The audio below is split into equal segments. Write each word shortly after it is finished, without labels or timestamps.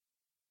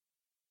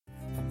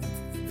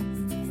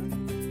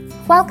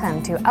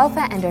Welcome to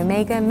Alpha and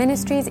Omega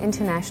Ministries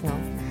International.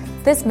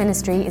 This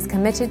ministry is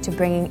committed to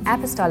bringing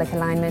apostolic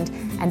alignment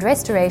and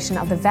restoration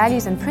of the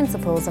values and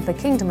principles of the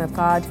kingdom of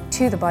God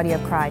to the body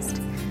of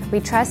Christ. We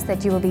trust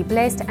that you will be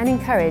blessed and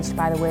encouraged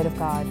by the word of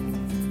God.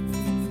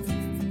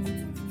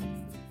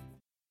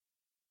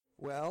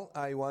 Well,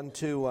 I want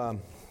to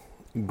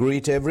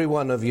greet every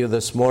one of you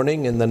this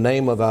morning in the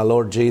name of our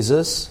Lord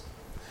Jesus.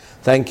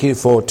 Thank you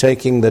for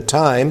taking the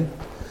time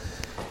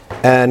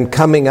and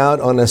coming out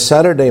on a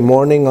Saturday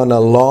morning on a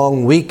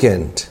long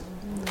weekend.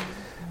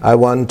 I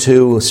want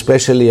to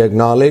especially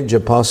acknowledge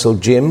Apostle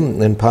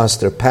Jim and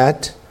Pastor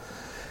Pat,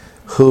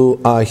 who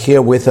are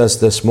here with us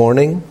this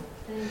morning.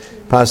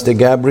 Pastor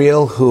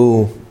Gabriel,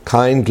 who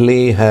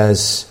kindly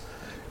has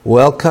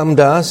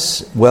welcomed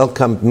us,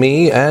 welcomed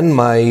me and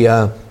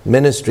my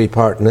ministry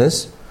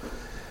partners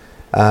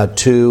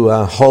to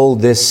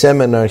hold this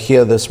seminar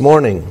here this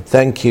morning.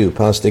 Thank you,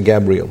 Pastor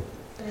Gabriel.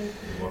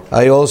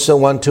 I also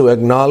want to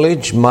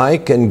acknowledge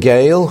Mike and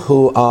Gail,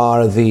 who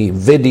are the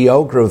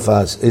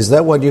videographers. Is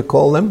that what you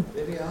call them?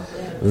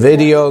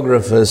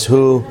 Videographers,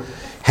 who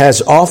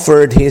has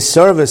offered his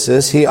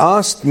services. He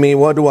asked me,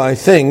 what do I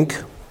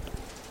think?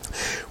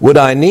 Would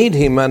I need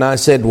him? And I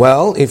said,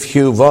 well, if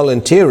you're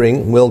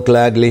volunteering, we'll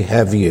gladly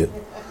have you.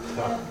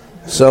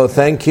 So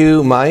thank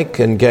you, Mike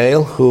and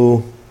Gail,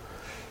 who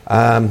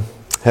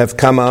have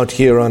come out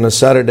here on a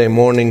Saturday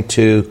morning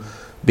to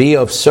be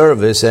of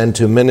service and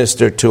to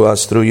minister to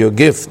us through your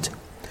gift.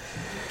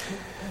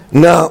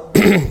 Now,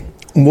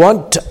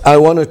 what I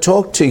want to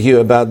talk to you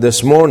about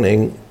this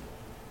morning,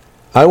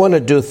 I want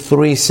to do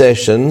 3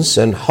 sessions,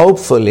 and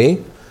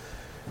hopefully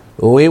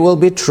we will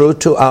be true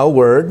to our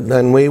word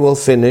and we will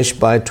finish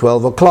by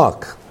 12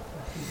 o'clock.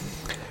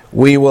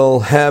 We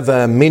will have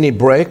a mini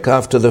break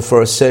after the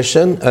first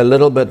session, a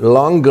little bit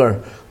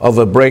longer of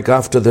a break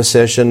after the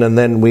session, and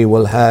then we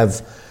will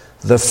have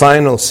the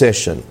final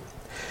session.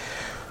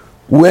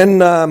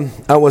 When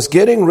I was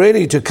getting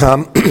ready to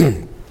come,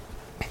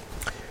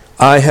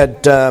 I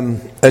had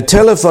a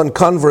telephone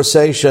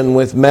conversation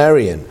with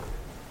Marion.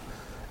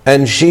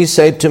 And she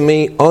said to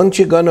me, aren't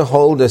you going to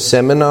hold a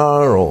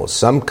seminar or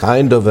some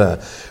kind of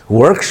a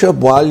workshop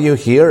while you're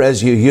here,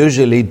 as you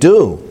usually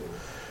do?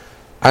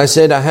 I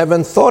said, I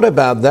haven't thought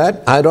about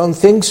that. I don't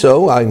think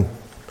so.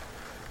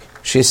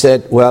 She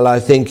said, well, I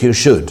think you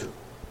should.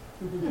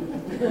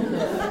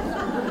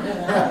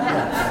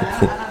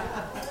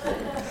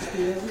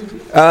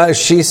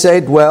 She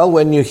said, well,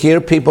 when you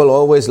hear people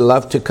always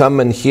love to come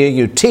and hear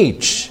you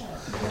teach.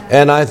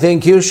 And I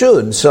think you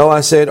should. So I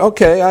said,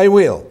 okay, I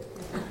will.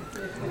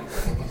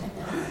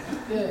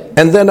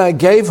 And then I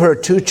gave her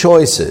 2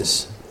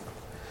 choices.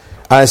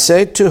 I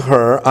said to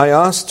her, I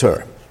asked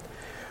her,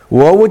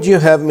 what would you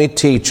have me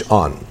teach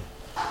on?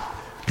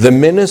 The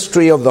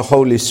ministry of the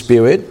Holy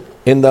Spirit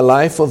in the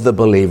life of the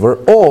believer,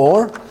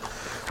 or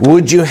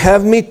would you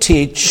have me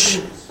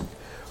teach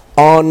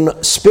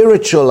on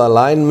spiritual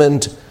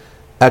alignment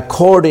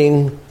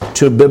according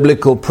to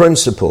biblical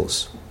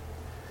principles?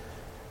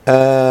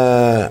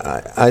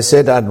 I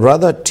said, I'd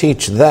rather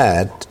teach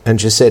that. And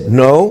she said,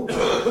 no,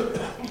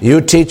 you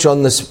teach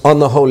on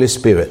the Holy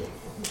Spirit.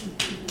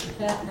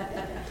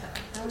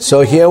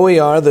 So here we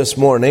are this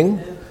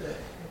morning,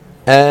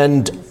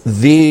 and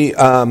the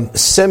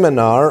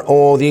seminar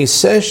or these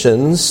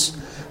sessions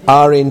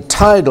are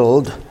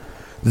entitled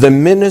The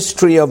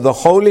Ministry of the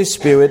Holy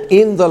Spirit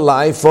in the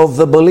Life of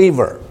the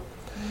Believer.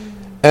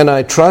 And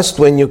I trust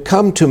when you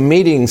come to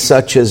meetings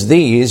such as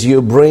these,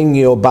 you bring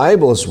your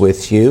Bibles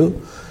with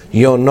you,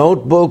 your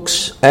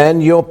notebooks,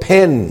 and your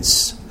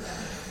pens,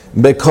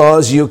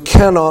 because you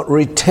cannot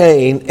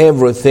retain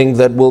everything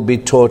that will be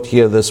taught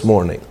here this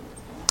morning.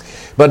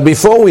 But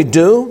before we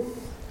do,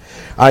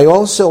 I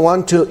also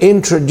want to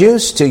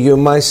introduce to you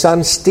my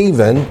son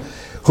Stephen,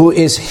 who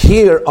is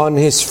here on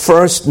his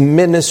first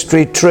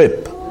ministry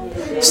trip.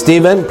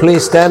 Stephen,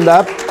 please stand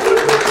up.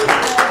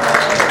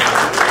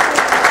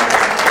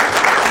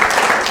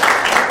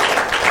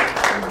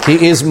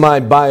 He is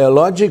my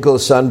biological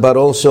son, but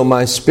also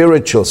my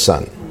spiritual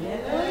son.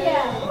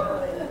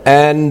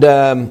 And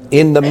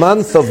in the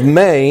month of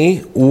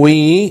May,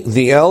 we,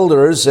 the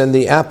elders and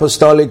the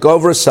apostolic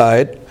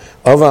oversight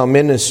of our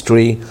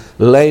ministry,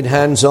 laid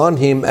hands on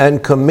him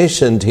and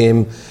commissioned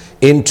him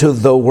into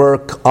the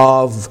work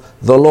of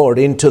the Lord,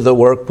 into the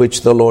work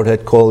which the Lord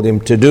had called him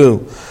to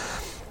do.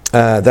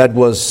 That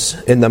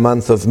was in the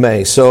month of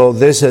May. So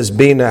this has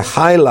been a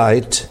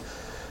highlight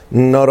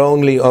not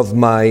only of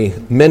my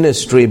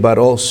ministry, but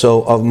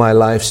also of my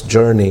life's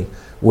journey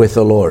with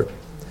the Lord.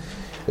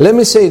 Let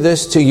me say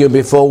this to you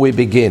before we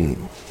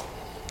begin.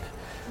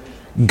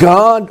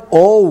 God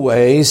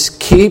always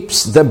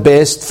keeps the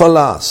best for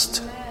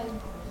last.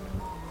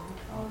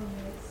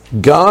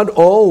 God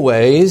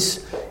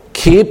always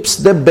keeps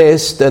the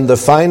best and the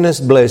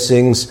finest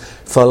blessings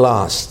for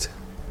last.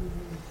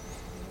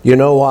 You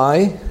know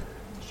why?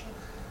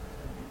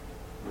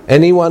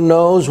 Anyone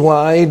knows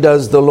why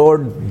does the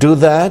Lord do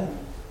that?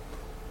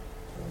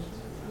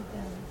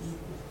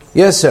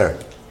 Yes, sir.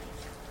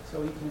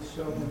 So he can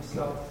show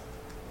himself,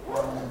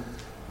 how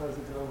does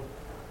it go?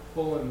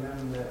 full in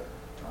them that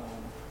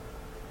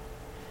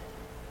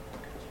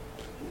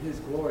His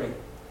glory.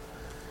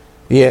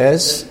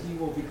 Yes. That He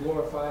will be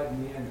glorified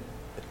in the end.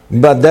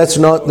 But that's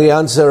not the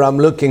answer I'm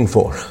looking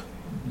for.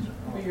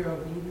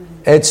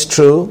 It's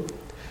true.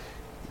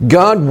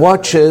 God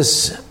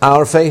watches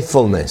our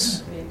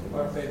faithfulness.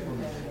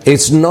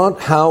 It's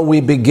not how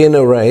we begin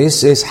a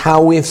race, it's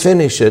how we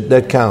finish it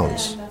that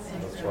counts.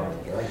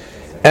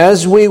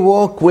 As we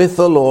walk with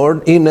the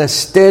Lord in a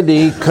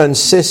steady,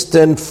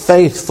 consistent,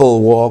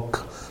 faithful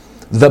walk,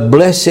 the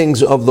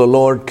blessings of the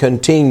Lord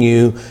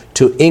continue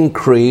to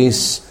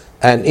increase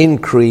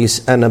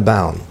and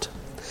abound.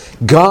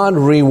 God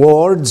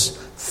rewards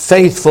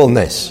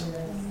faithfulness.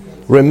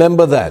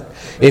 Remember that.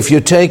 If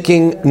you're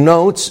taking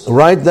notes,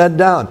 write that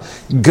down.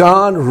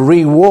 God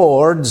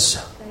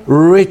rewards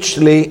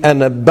richly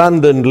and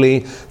abundantly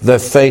the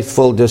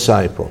faithful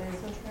disciple.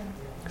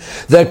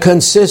 The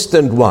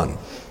consistent one.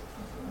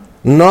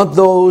 Not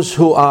those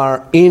who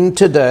are in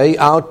today,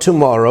 out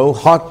tomorrow,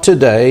 hot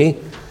today,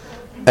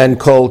 and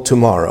cold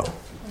tomorrow.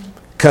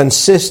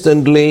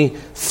 Consistently,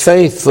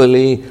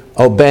 faithfully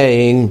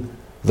obeying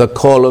the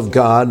call of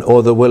God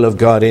or the will of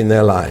God in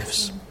their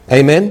lives.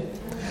 Amen?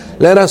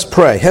 Let us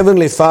pray.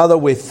 Heavenly Father,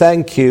 we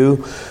thank you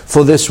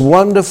for this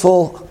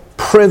wonderful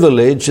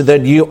privilege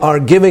that you are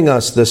giving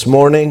us this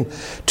morning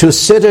to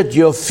sit at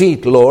your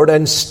feet, Lord,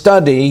 and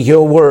study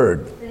your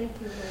word.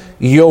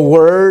 Your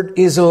word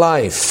is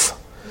life.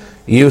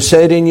 You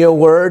said in your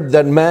word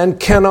that man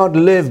cannot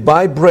live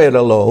by bread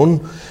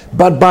alone,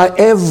 but by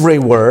every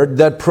word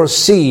that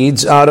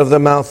proceeds out of the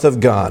mouth of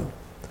God.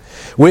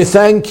 We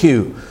thank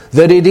you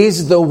that it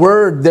is the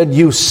word that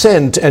you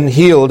sent and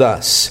healed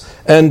us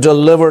and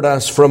delivered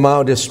us from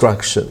our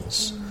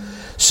destructions.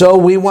 So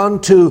we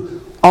want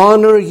to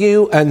honor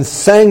you and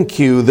thank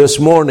you this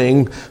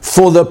morning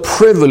for the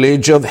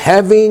privilege of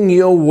having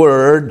your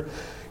word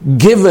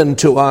given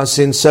to us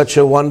in such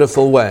a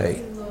wonderful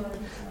way.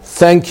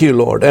 Thank you,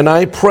 Lord. And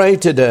I pray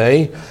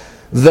today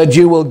that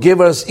you will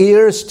give us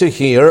ears to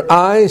hear,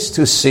 eyes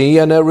to see,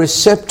 and a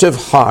receptive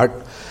heart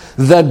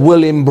that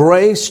will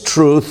embrace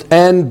truth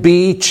and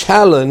be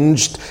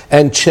challenged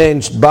and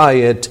changed by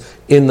it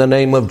in the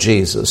name of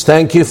Jesus.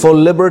 Thank you for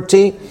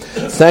liberty.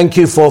 Thank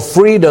you for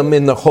freedom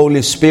in the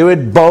Holy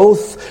Spirit,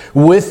 both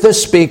with the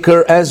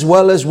speaker as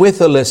well as with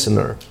the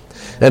listener.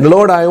 And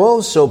Lord, I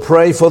also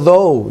pray for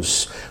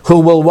those who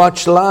will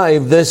watch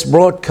live this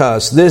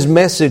broadcast, these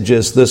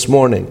messages this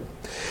morning,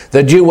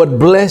 that you would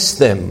bless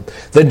them,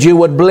 that you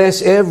would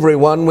bless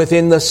everyone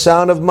within the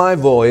sound of my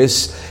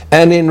voice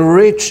and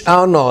enrich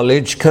our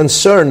knowledge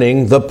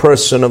concerning the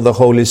person of the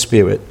Holy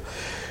Spirit.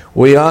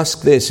 We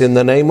ask this in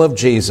the name of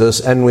Jesus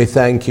and we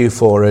thank you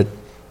for it.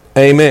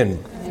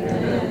 Amen.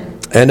 Amen.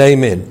 And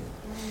amen.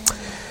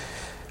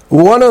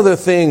 One of the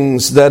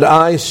things that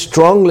I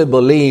strongly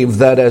believe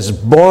that as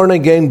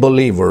born-again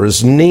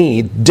believers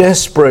need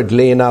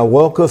desperately in our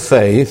walk of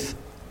faith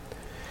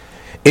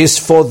is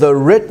for the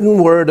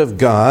written Word of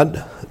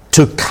God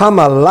to come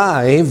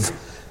alive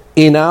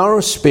in our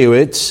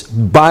spirits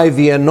by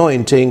the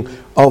anointing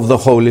of the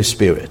Holy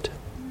Spirit.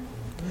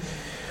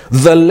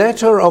 The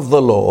letter of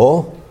the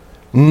law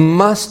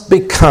must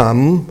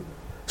become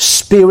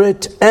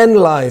spirit and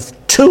life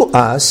to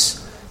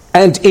us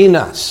and in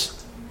us.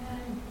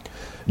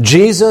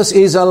 Jesus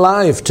is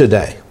alive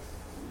today.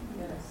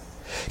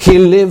 He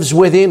lives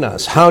within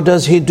us. How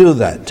does He do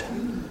that?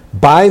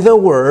 By the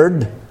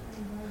Word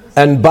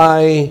and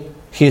by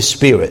His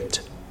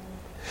Spirit.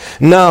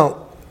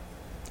 Now,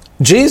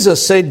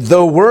 Jesus said,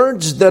 the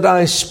words that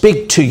I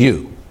speak to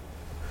you,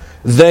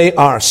 they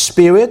are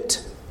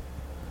spirit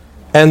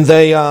and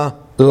they are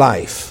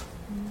life.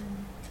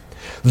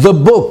 The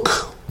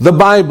book, the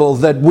Bible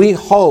that we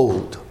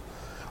hold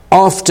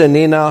often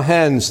in our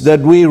hands,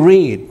 that we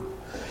read,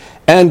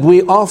 and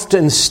we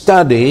often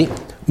study,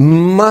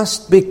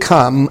 must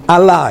become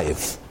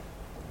alive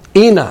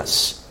in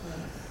us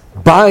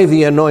by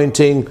the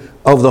anointing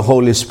of the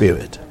Holy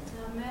Spirit.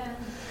 Amen.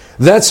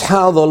 That's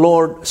how the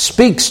Lord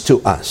speaks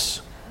to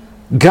us,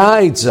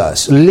 guides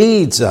us,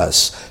 leads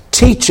us,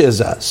 teaches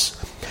us,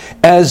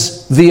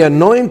 as the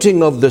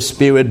anointing of the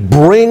Spirit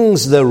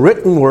brings the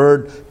written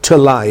word to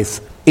life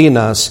in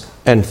us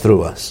and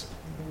through us.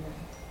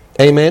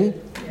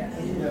 Amen?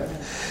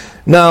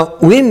 Yes. Now,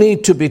 we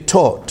need to be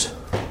taught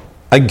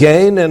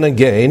again and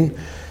again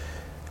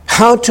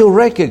how to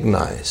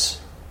recognize,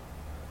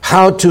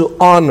 how to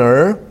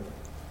honor,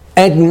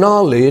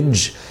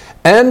 acknowledge,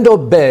 and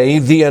obey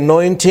the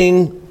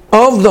anointing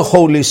of the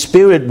Holy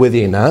Spirit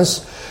within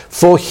us,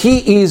 for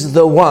He is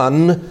the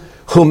one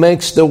who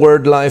makes the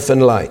word life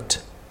and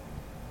light.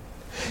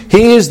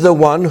 He is the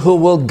one who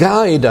will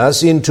guide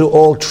us into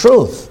all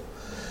truth.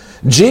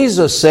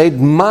 Jesus said,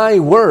 my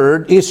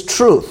word is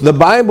truth. The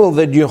Bible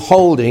that you're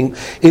holding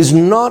is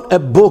not a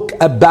book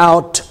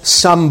about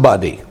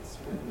somebody.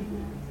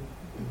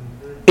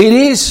 It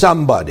is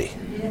somebody.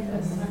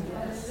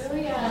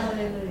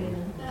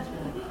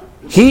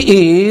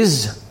 He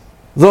is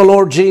the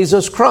Lord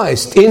Jesus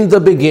Christ. In the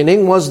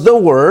beginning was the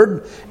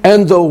Word,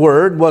 and the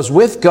Word was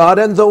with God,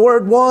 and the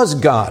Word was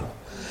God.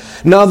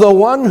 Now the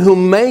one who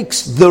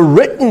makes the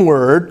written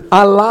word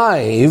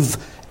alive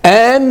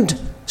and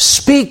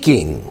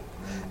speaking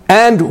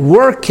and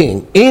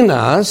working in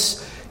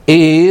us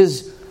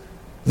is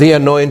the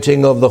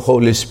anointing of the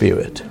Holy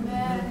Spirit.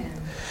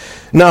 Amen.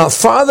 Now,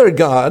 Father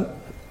God,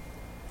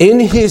 in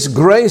His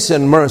grace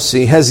and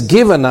mercy, has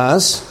given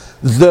us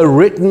the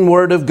written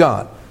word of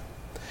God.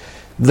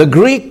 The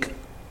Greek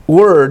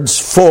words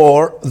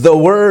for the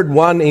word,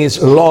 one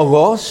is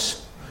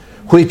logos,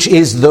 which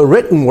is the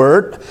written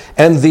word,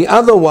 and the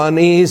other one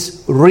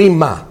is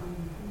rhema,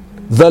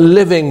 the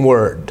living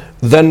word,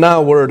 the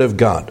now word of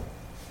God.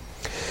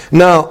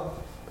 Now,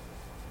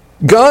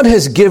 God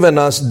has given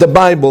us the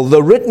Bible,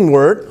 the written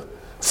word,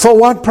 for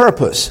what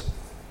purpose?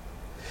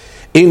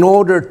 In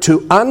order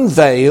to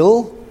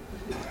unveil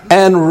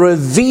and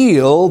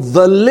reveal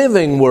the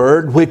living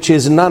word, which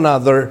is none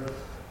other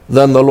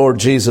than the Lord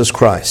Jesus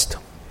Christ.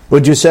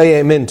 Would you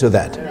say amen to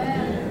that?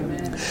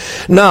 Amen.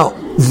 Now,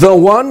 the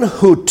one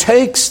who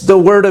takes the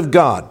word of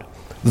God,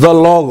 the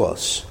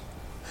Logos,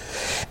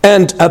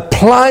 and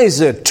applies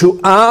it to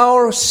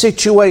our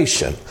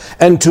situation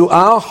and to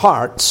our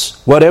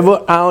hearts,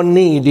 whatever our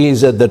need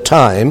is at the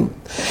time,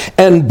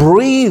 and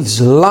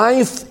breathes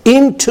life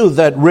into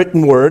that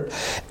written word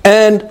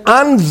and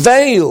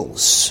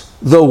unveils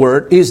the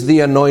word, is the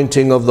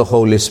anointing of the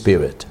Holy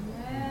Spirit.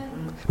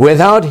 Amen.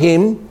 Without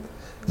Him,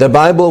 the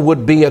Bible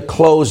would be a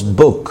closed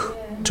book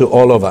to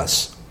all of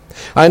us.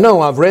 I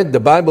know I've read the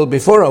Bible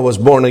before I was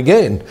born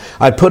again.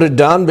 I put it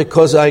down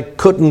because I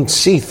couldn't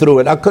see through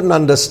it. I couldn't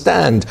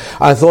understand.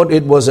 I thought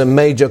it was a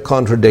major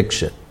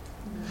contradiction.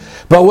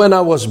 But when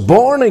I was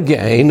born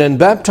again and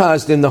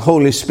baptized in the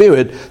Holy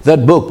Spirit,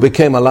 that book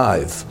became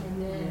alive.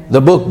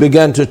 The book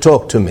began to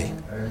talk to me.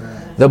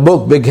 The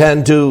book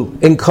began to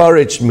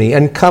encourage me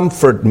and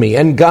comfort me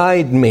and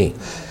guide me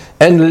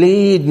and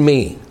lead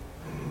me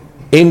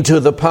into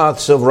the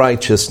paths of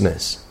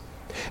righteousness.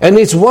 And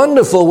it's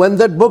wonderful when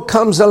that book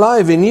comes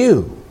alive in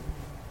you.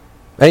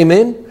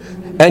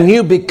 Amen? And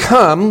you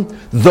become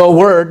the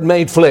Word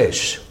made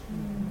flesh.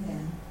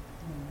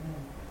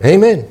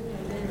 Amen.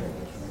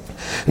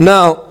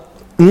 Now,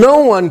 no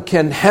one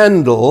can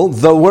handle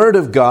the Word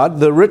of God,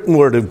 the written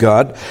Word of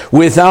God,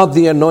 without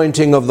the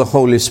anointing of the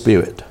Holy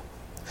Spirit.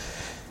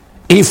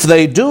 If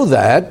they do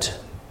that,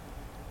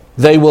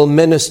 they will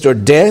minister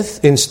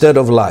death instead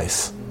of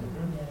life.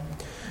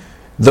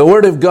 The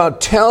Word of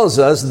God tells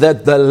us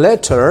that the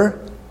letter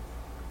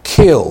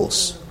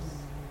kills,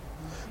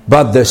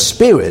 but the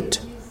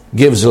Spirit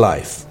gives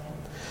life.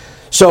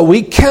 So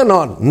we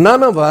cannot,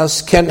 none of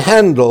us can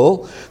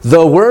handle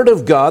the Word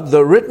of God,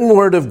 the written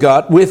Word of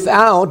God,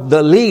 without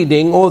the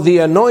leading or the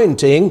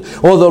anointing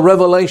or the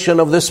revelation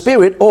of the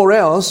Spirit, or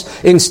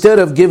else, instead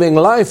of giving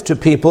life to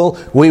people,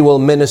 we will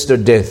minister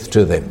death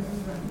to them.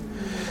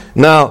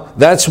 Now,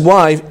 that's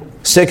why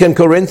 2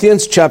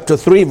 Corinthians chapter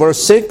 3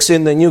 verse 6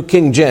 in the New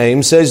King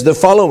James says the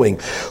following: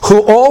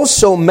 who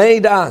also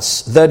made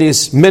us, that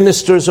is,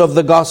 ministers of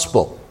the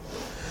gospel,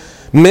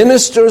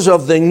 ministers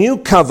of the new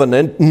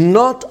covenant,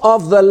 not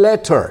of the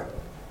letter,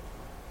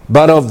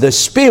 but of the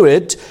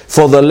Spirit,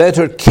 for the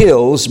letter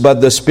kills,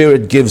 but the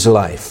Spirit gives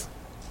life.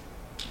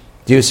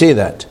 Do you see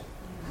that?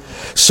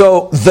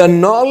 So the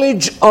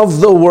knowledge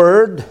of the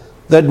Word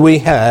that we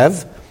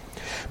have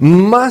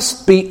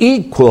must be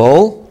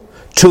equal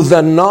to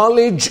the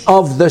knowledge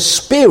of the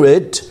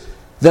Spirit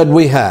that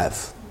we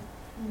have.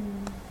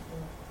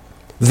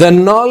 The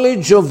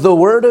knowledge of the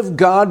Word of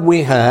God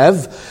we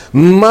have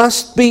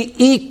must be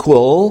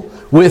equal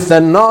with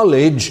the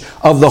knowledge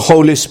of the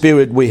Holy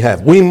Spirit we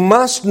have. We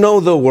must know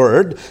the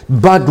Word,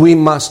 but we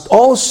must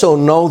also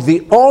know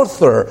the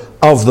author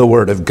of the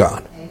Word of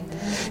God. Amen.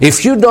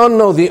 If you don't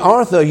know the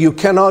author, you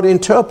cannot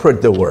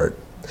interpret the Word.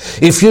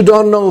 If you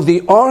don't know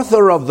the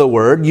author of the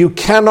Word, you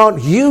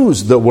cannot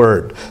use the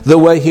Word the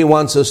way He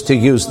wants us to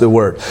use the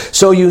Word.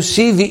 So you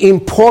see the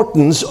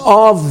importance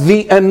of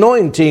the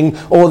anointing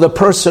or the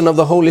person of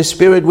the Holy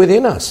Spirit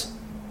within us.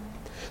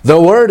 The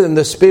Word and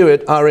the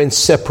Spirit are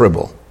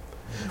inseparable.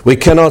 We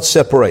cannot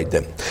separate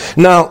them.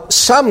 Now,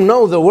 some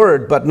know the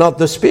Word but not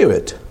the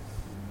Spirit.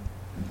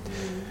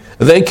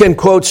 They can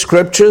quote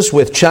scriptures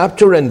with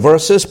chapter and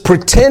verses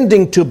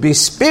pretending to be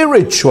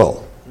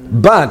spiritual,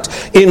 but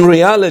in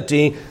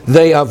reality,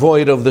 they are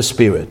void of the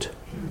Spirit.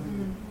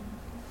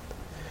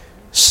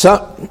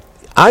 So,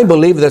 I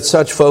believe that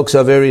such folks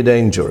are very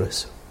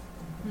dangerous.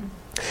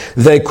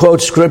 They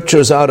quote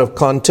scriptures out of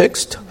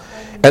context,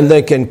 and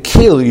they can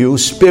kill you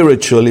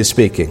spiritually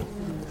speaking.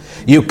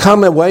 You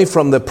come away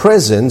from the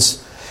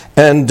presence,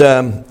 and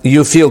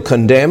you feel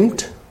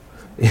condemned.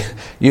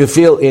 You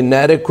feel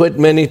inadequate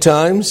many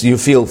times. You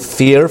feel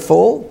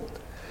fearful.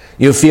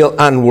 You feel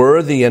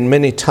unworthy and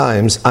many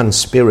times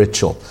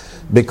unspiritual,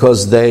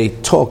 because they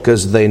talk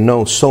as they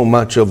know so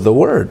much of the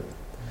Word.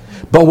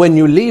 But when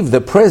you leave the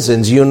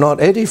presence, you're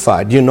not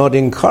edified, you're not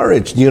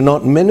encouraged, you're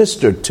not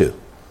ministered to.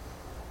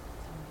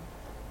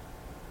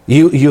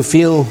 You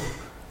feel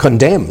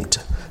condemned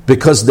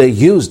because they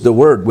use the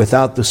Word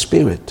without the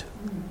Spirit.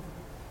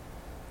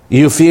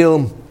 You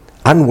feel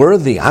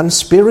unworthy,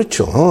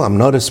 unspiritual. Oh, I'm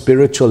not as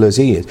spiritual as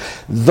he is.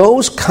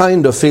 Those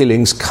kind of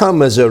feelings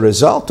come as a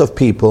result of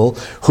people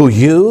who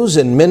use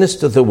and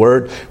minister the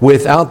word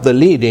without the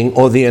leading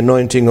or the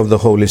anointing of the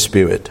Holy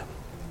Spirit.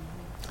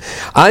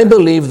 I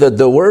believe that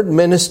the word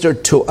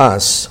ministered to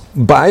us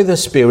by the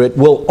Spirit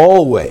will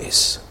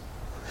always,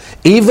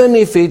 even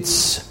if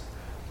it's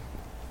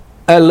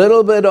a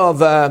little bit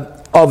of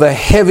a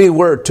heavy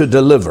word to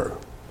deliver,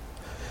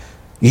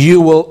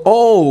 you will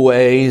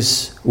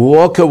always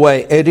walk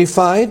away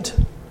edified.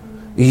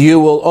 You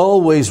will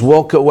always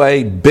walk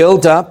away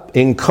built up,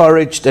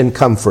 encouraged, and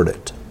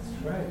comforted.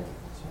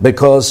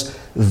 Because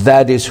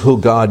that is who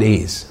God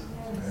is.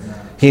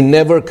 He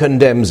never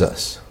condemns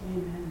us.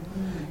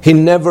 He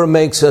never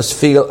makes us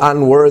feel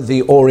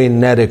unworthy or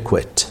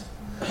inadequate.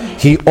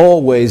 He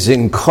always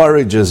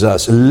encourages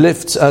us,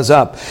 lifts us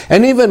up.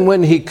 And even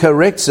when He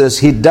corrects us,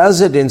 He does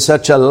it in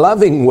such a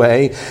loving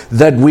way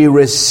that we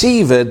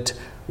receive it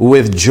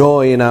with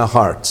joy in our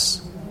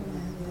hearts.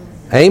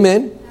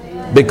 Amen?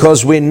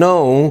 Because we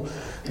know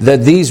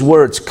that these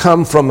words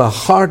come from a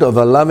heart of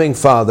a loving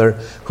Father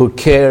who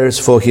cares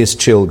for His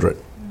children.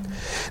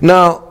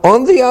 Now,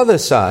 on the other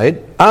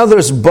side,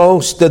 others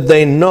boast that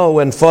they know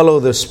and follow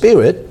the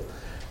Spirit,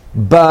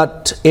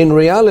 but in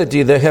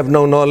reality they have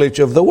no knowledge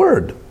of the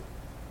Word.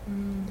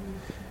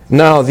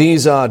 Now,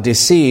 these are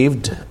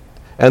deceived,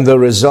 and the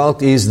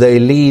result is they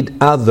lead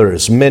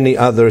others, many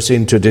others,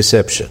 into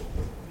deception.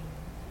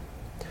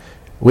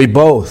 We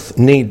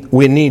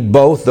need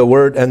both the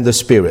Word and the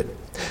Spirit.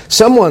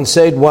 Someone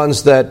said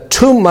once that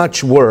too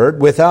much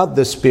Word without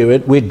the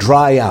Spirit, we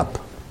dry up.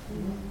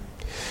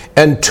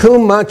 And too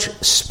much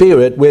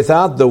Spirit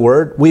without the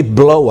Word, we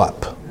blow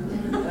up.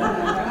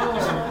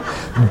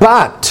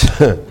 But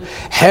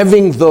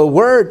having the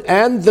Word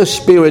and the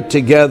Spirit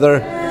together,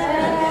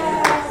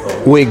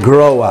 we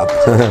grow up.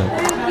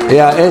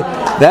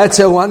 That's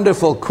a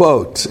wonderful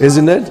quote,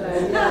 isn't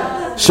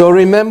it? So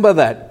remember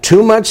that.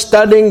 Too much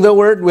studying the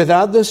Word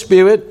without the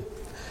Spirit,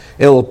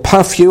 it'll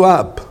puff you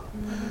up,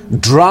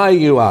 dry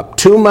you up.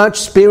 Too much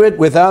Spirit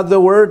without the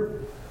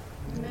Word,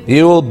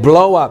 you will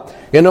blow up.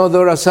 You know,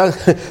 there are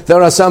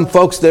some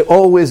folks that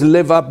always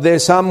live up there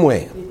some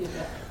way.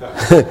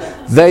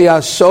 They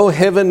are so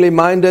heavenly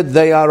minded,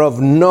 they are of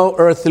no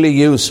earthly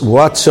use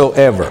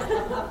whatsoever.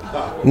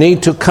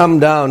 Need to come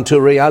down to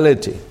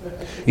reality.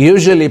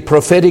 Usually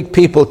prophetic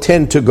people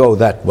tend to go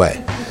that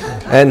way.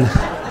 And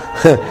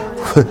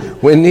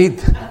we need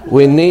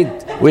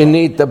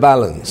the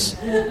balance.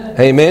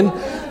 Amen?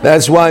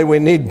 That's why we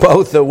need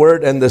both the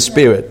Word and the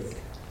Spirit.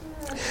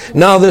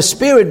 Now, the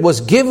Spirit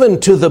was given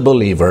to the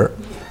believer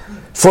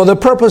for the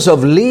purpose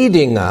of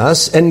leading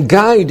us and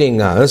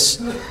guiding us,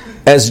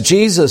 as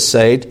Jesus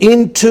said,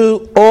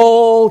 into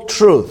all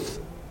truth.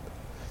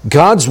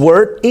 God's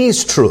Word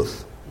is truth.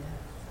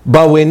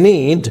 But we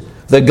need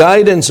the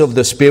guidance of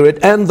the Spirit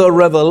and the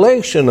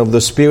revelation of the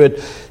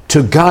Spirit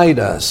to guide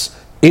us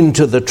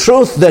into the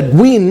truth that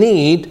we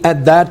need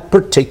at that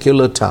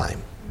particular time.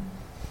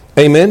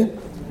 Amen?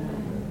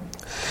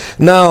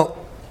 Now,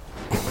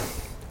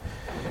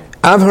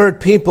 I've heard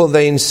people,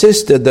 they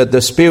insisted that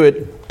the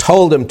Spirit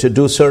told them to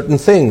do certain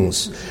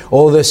things,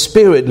 or the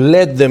Spirit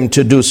led them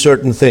to do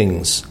certain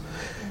things,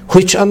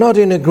 which are not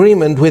in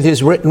agreement with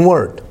His written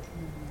Word.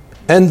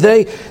 And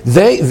they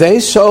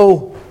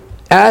so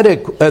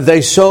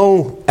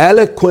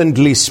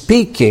eloquently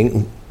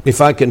speaking,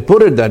 if I can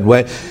put it that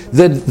way,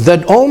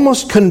 that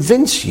almost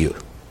convince you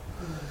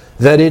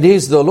that it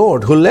is the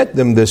Lord who led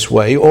them this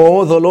way,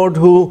 or the Lord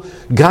who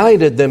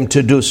guided them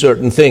to do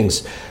certain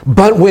things.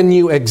 But when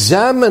you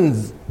examine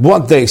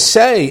what they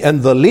say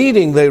and the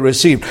leading they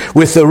received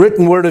with the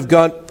written Word of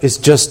God, it's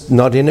just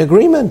not in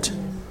agreement.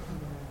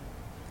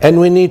 And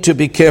we need to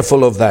be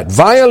careful of that.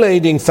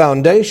 Violating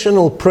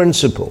foundational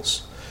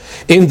principles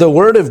in the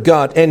Word of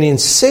God and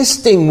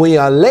insisting we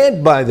are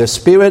led by the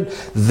Spirit,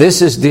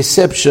 this is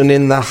deception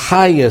in the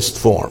highest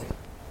form.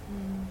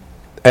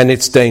 And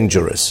it's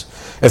dangerous.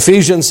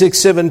 Ephesians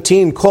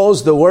 6:17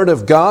 calls the Word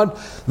of God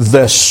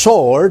the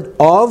sword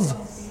of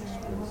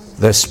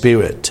the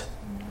Spirit.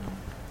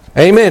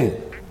 Amen.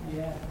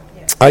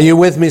 Are you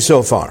with me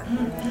so far?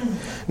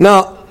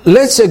 Now,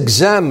 let's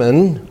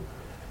examine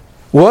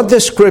what the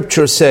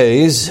Scripture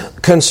says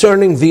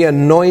concerning the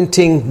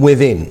anointing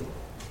within.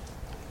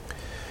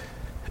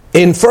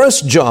 In 1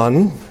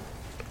 John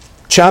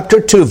chapter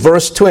 2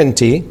 verse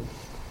 20,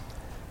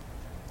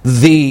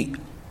 the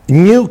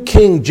New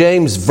King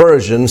James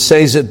Version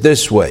says it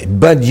this way: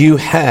 but you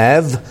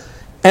have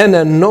an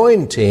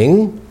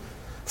anointing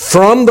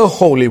from the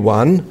Holy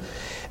One,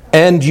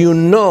 and you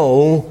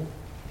know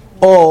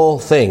all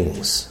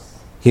things.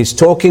 He's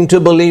talking to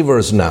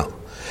believers now.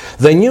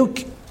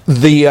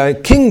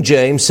 The King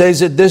James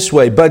says it this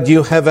way: but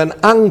you have an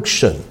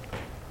unction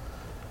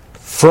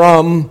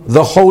from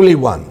the Holy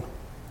One.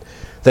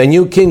 The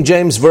New King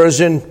James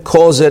Version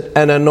calls it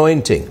an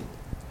anointing.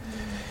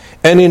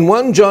 And in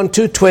 1 John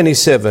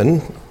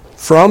 2:27,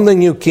 from the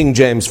New King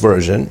James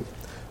Version,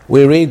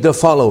 we read the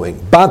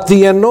following: but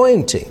the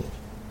anointing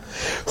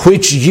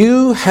which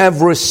you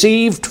have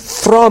received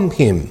from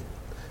Him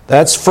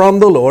that's from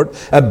the Lord,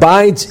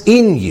 abides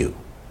in you.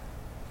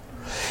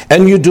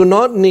 And you do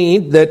not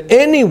need that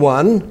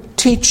anyone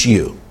teach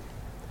you.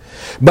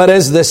 But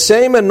as the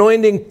same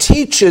anointing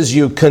teaches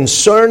you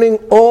concerning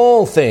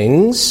all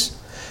things,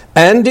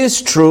 and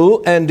is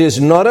true and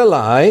is not a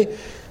lie,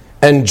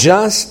 and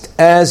just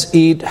as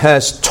it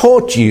has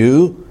taught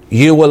you,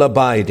 you will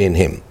abide in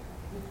him.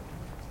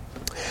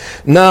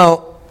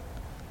 Now,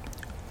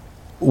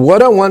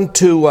 what I want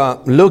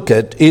to look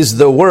at is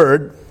the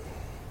word.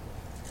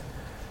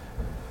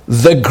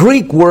 The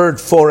Greek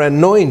word for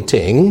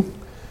anointing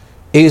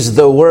is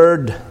the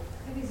word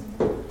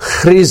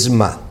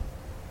charisma,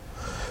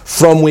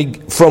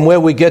 from where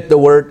we get the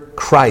word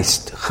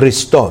Christ,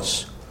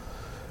 Christos.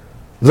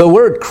 The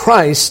word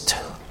Christ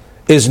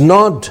is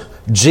not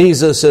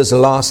Jesus'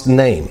 last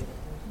name.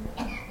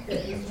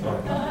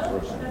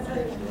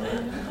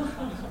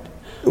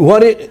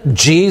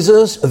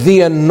 Jesus,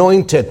 the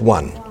anointed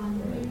one.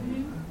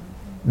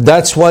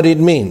 That's what it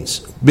means.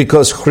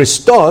 Because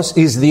Christos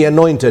is the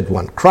anointed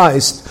one.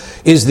 Christ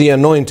is the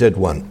anointed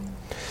one.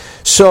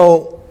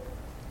 So,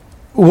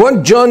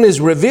 what John is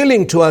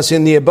revealing to us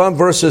in the above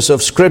verses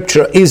of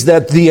Scripture is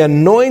that the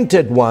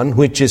anointed one,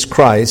 which is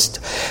Christ,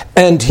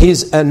 and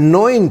his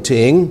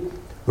anointing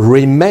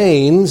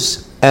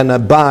remains and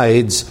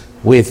abides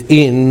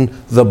within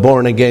the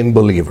born-again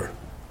believer.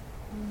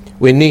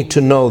 We need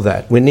to know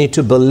that. We need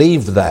to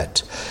believe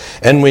that.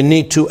 And we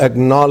need to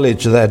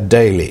acknowledge that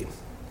daily.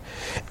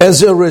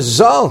 As a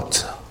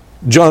result,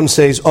 John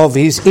says, of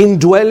his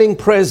indwelling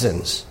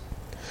presence,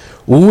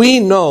 we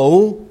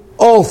know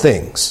all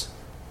things.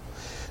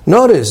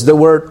 Notice the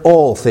word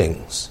all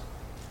things.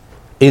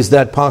 Is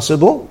that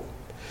possible?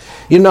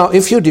 You know,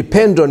 if you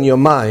depend on your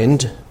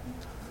mind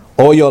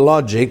or your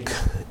logic,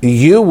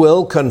 you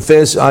will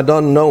confess, I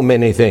don't know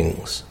many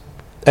things.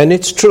 And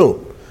it's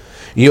true.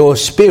 Your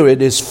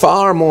spirit is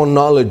far more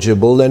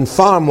knowledgeable and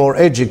far more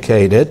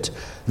educated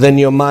than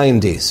your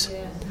mind is.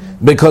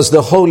 Because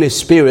the Holy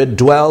Spirit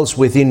dwells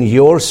within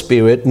your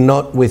spirit,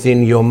 not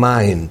within your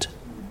mind.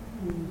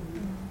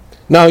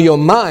 Now, your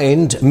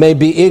mind may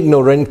be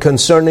ignorant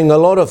concerning a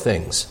lot of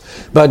things,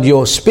 but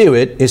your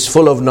spirit is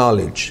full of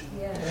knowledge.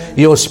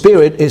 Your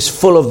spirit is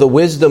full of the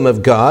wisdom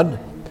of God.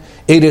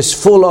 It is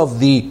full of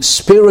the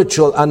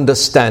spiritual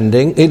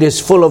understanding. It is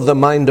full of the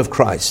mind of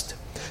Christ.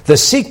 The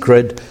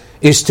secret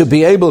is to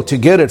be able to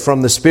get it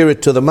from the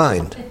spirit to the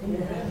mind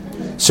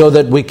so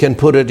that we can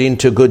put it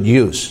into good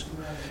use.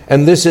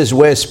 And this is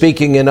where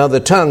speaking in other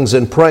tongues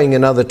and praying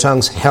in other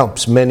tongues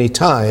helps many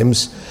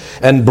times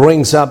and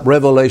brings up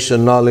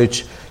revelation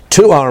knowledge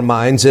to our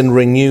minds and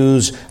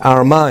renews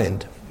our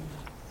mind.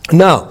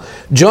 Now,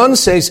 John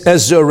says,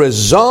 as a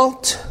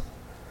result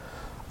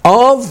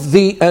of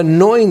the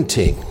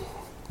anointing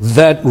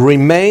that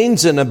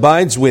remains and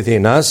abides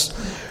within us,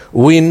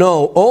 we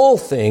know all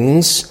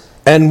things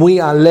and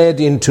we are led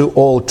into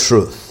all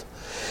truth.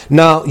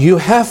 Now, you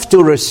have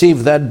to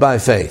receive that by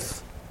faith.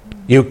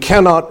 You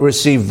cannot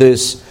receive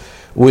this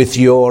with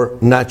your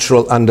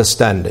natural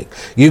understanding.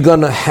 You're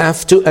going to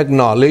have to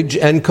acknowledge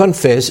and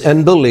confess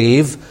and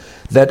believe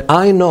that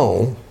I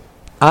know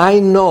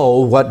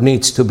what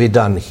needs to be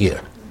done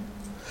here.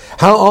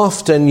 How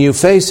often you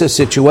face a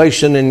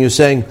situation and you're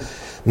saying,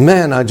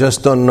 man, I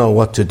just don't know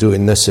what to do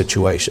in this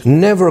situation.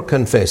 Never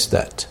confess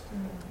that.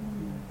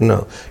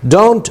 No.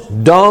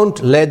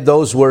 Don't let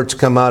those words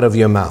come out of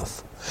your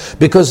mouth.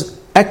 Because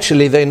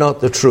actually they're not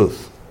the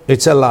truth.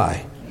 It's a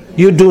lie.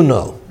 You do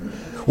know.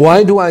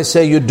 Why do I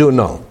say you do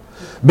know?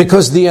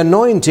 Because the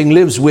anointing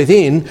lives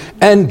within,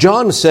 and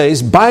John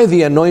says, by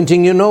the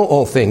anointing you know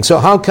all things. So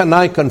how can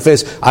I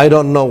confess I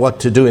don't know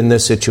what to do in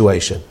this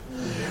situation?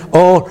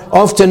 Or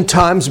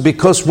oftentimes,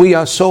 because we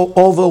are so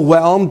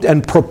overwhelmed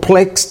and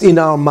perplexed in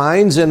our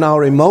minds and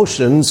our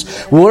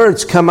emotions,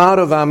 words come out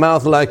of our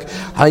mouth like,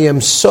 I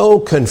am so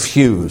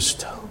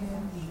confused.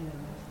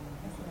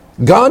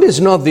 God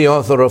is not the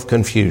author of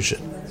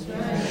confusion.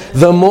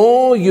 The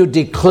more you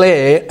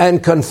declare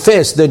and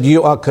confess that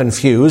you are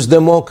confused, the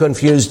more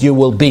confused you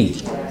will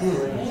be.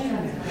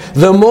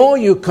 The more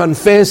you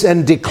confess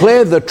and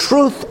declare the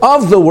truth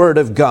of the Word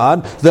of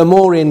God, the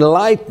more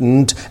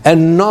enlightened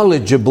and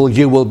knowledgeable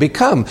you will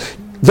become.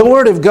 The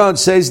Word of God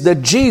says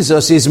that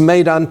Jesus is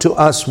made unto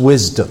us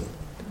wisdom.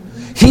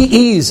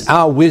 He is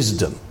our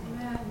wisdom.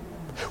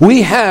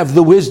 We have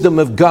the wisdom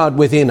of God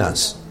within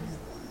us.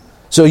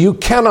 So you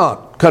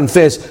cannot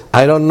confess,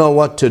 I don't know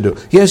what to do.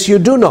 Yes, you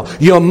do know.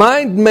 Your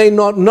mind may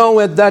not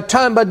know at that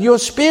time, but your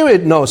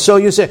spirit knows. So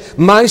you say,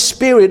 my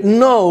spirit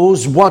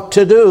knows what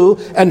to do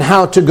and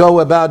how to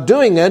go about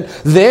doing it.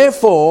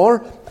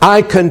 Therefore,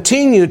 I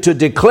continue to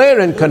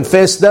declare and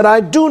confess that I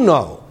do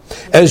know.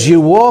 As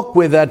you walk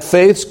with that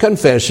faith's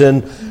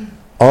confession,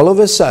 all of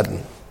a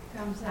sudden,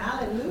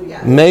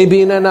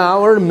 maybe in an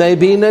hour,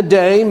 maybe in a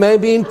day,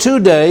 maybe in 2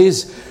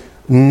 days,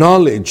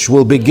 knowledge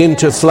will begin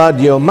to flood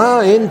your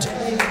mind,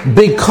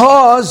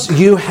 Because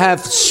you have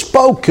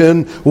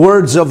spoken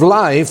words of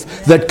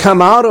life that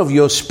come out of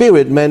your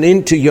spirit, man,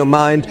 into your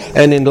mind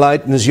and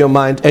enlightens your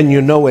mind, and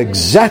you know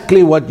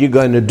exactly what you're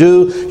going to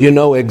do, you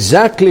know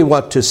exactly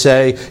what to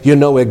say, you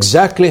know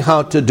exactly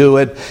how to do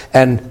it,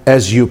 and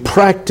as you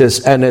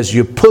practice and as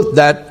you put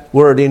that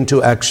word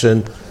into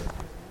action,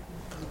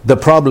 the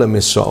problem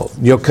is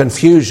solved. Your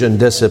confusion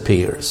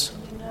disappears.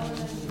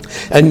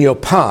 And your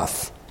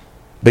path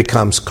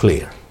becomes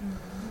clear.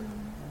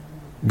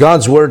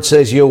 God's word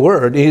says your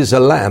word is a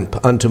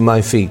lamp unto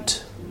my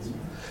feet.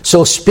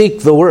 So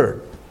speak the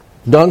word.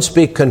 Don't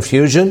speak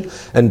confusion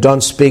and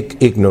don't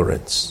speak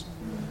ignorance.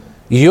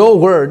 Your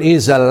word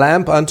is a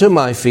lamp unto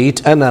my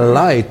feet and a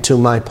light to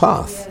my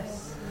path.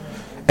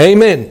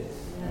 Amen.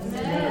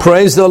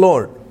 Praise the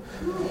Lord.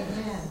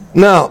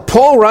 Now,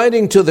 Paul,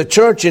 writing to the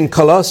church in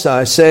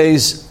Colossae,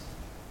 says,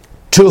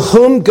 to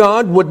whom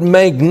God would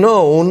make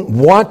known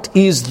what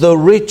is the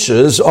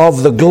riches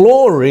of the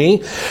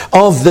glory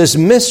of this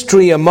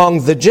mystery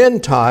among the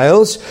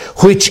Gentiles,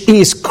 which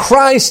is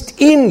Christ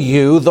in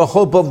you, the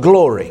hope of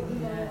glory.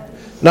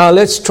 Now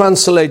let's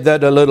translate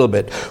that a little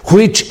bit.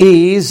 Which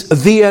is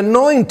the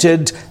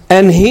anointed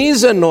and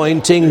his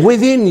anointing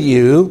within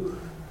you,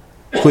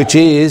 which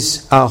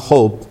is our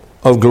hope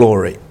of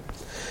glory.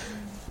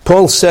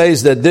 Paul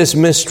says that this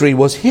mystery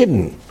was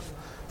hidden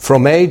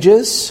from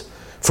ages,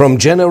 from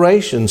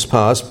generations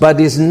past, but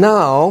is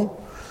now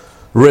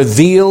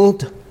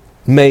revealed,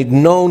 made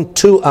known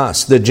to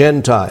us, the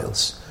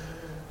Gentiles,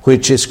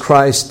 which is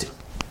Christ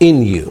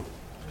in you,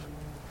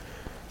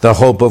 the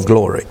hope of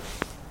glory.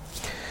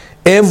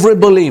 Every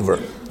believer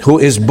who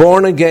is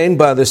born again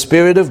by the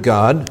Spirit of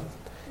God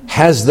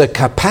has the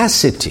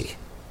capacity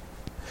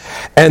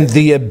and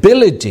the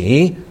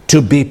ability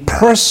to be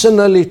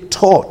personally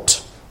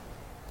taught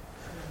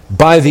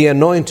by the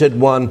Anointed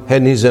One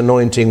and His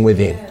anointing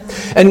within.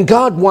 And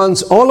God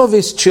wants all of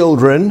His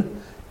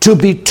children to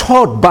be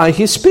taught by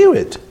His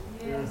Spirit.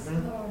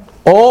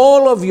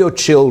 All of your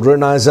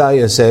children,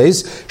 Isaiah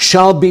says,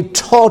 shall be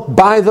taught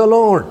by the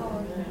Lord.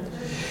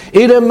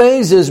 It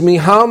amazes me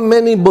how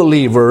many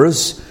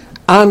believers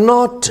are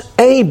not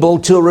able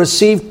to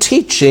receive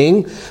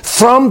teaching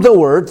from the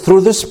Word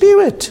through the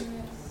Spirit.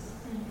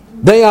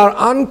 They are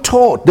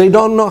untaught. They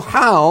don't know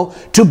how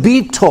to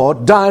be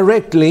taught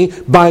directly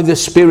by the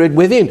Spirit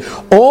within.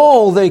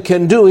 All they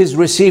can do is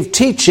receive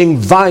teaching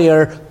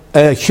via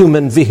a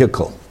human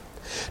vehicle.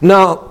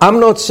 Now, I'm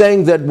not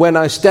saying that when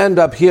I stand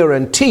up here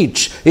and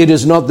teach, it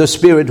is not the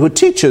Spirit who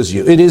teaches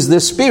you. It is the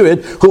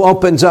Spirit who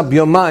opens up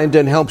your mind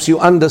and helps you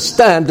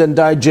understand and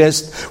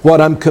digest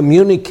what I'm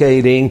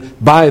communicating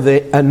by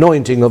the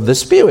anointing of the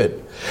Spirit.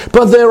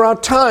 But there are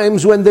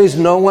times when there's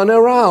no one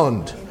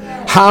around.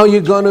 How are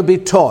you going to be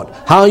taught?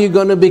 How are you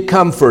going to be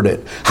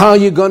comforted? How are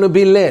you going to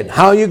be led?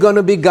 How are you going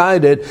to be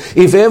guided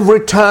if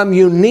every time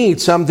you need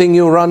something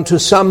you run to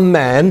some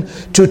man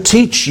to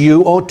teach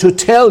you or to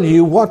tell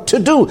you what to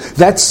do?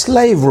 That's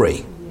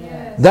slavery.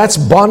 That's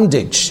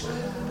bondage.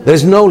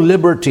 There's no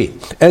liberty.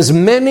 As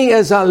many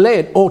as are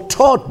led or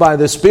taught by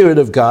the Spirit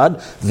of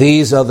God,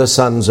 these are the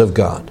sons of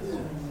God.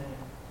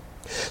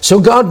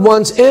 So God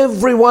wants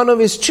every one of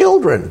His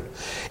children,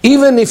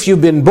 even if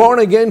you've been born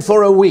again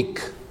for a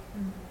week,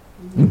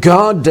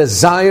 God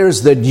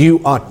desires that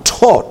you are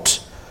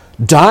taught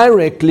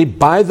directly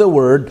by the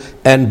Word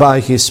and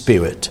by His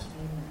Spirit.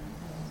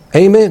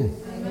 Amen.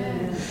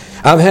 Amen.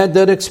 I've had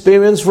that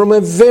experience from a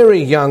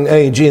very young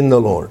age in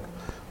the Lord.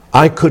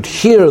 I could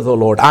hear the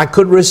Lord. I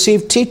could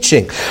receive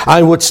teaching.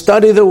 I would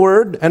study the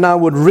Word and I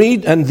would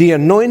read, and the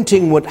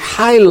anointing would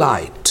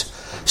highlight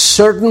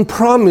certain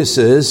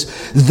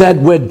promises that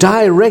were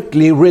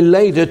directly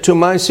related to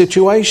my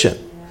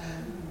situation.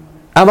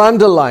 I've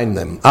underlined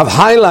them. I've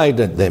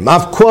highlighted them.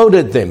 I've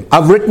quoted them.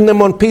 I've written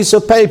them on a piece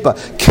of paper,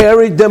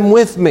 carried them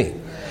with me.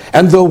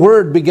 And the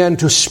Word began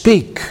to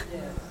speak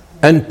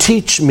and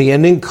teach me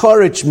and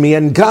encourage me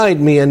and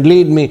guide me and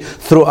lead me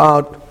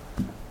throughout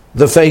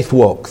the faith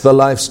walk, the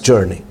life's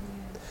journey.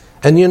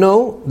 And you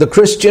know, the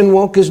Christian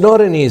walk is not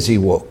an easy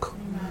walk.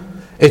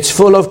 It's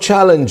full of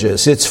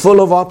challenges. It's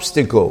full of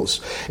obstacles.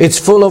 It's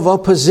full of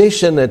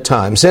opposition at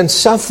times and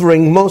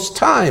suffering most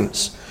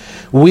times.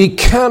 We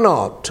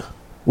cannot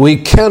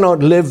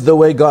live the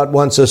way God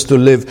wants us to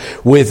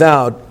live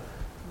without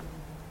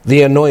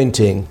the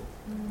anointing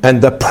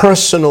and the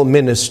personal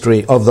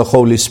ministry of the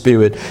Holy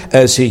Spirit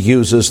as He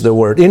uses the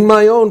Word. In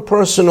my own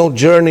personal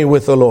journey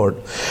with the Lord,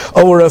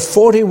 over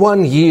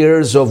 41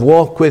 years of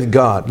walk with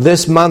God,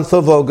 this month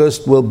of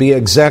August will be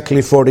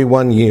exactly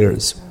 41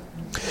 years.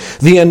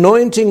 The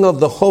anointing of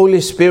the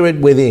Holy Spirit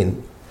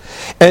within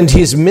and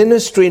His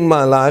ministry in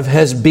my life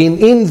has been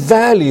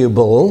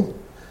invaluable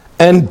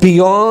and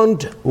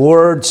beyond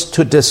words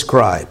to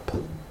describe.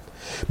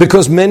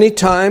 Because many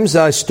times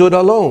I stood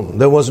alone.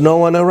 There was no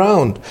one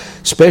around.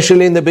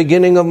 Especially in the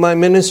beginning of my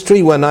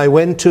ministry, when I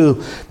went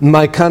to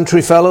my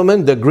country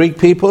fellowmen, the Greek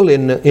people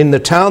in the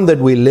town that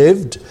we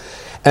lived.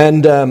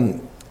 And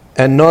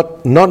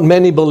not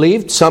many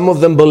believed. Some of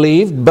them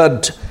believed.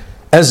 But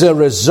as a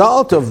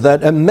result of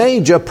that, a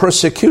major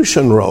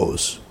persecution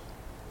rose.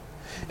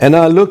 And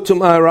I looked to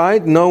my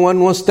right, no one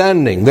was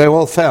standing. They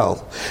all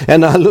fell.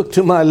 And I looked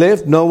to my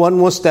left, no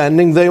one was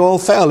standing. They all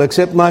fell,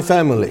 except my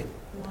family.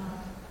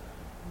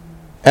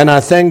 And I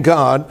thank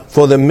God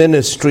for the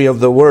ministry of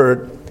the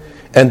Word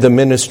and the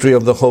ministry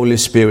of the Holy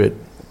Spirit.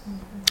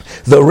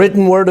 The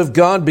written Word of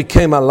God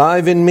became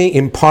alive in me,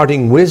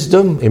 imparting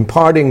wisdom,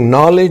 imparting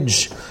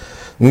knowledge,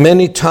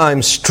 many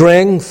times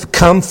strength,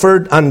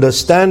 comfort,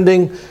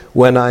 understanding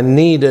when I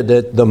needed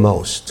it the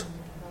most.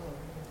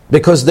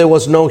 Because there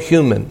was no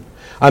human.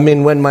 I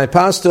mean, when my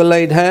pastor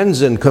laid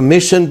hands and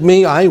commissioned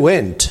me, I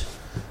went.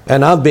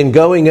 And I've been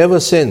going ever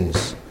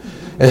since.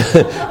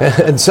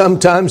 And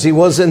sometimes he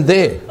wasn't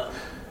there.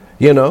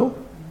 You know?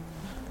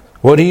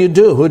 What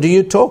do? Who do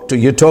you talk to?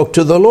 You talk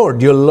to the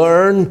Lord. You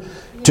learn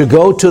to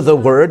go to the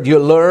Word. You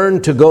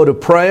learn to go to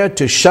prayer,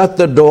 to shut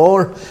the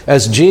door.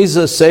 As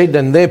Jesus said,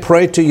 and they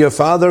pray to your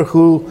Father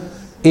who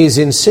is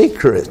in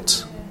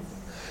secret.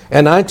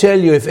 And I tell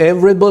you, if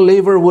every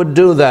believer would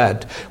do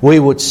that, we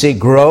would see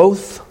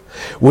growth.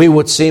 We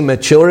would see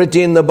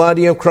maturity in the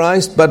body of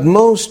Christ. But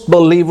most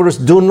believers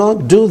do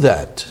not do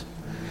that.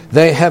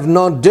 They have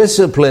not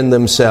disciplined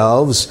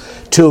themselves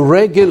to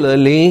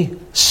regularly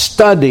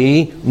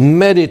study,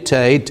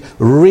 meditate,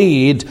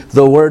 read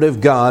the Word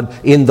of God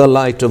in the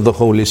light of the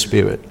Holy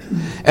Spirit.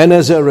 And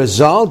as a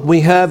result,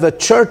 we have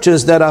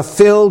churches that are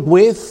filled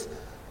with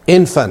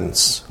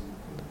infants,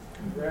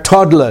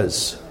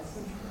 toddlers.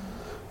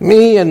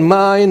 Me and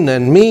mine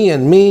and me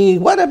and me.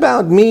 What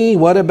about me?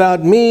 What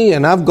about me?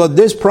 And I've got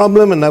this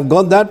problem and I've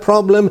got that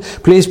problem.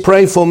 Please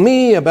pray for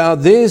me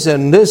about this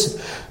and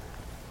this.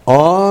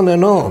 On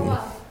and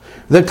on.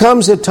 There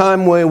comes a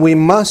time where we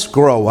must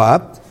grow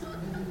up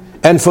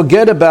and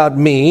forget about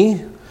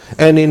me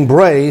and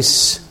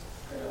embrace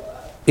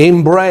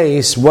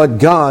what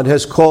God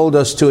has called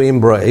us to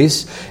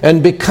embrace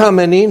and become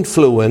an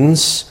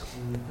influence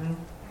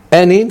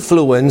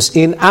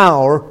in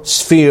our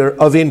sphere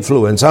of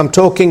influence. I'm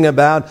talking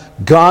about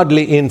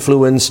godly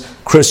influence,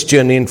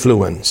 Christian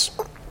influence.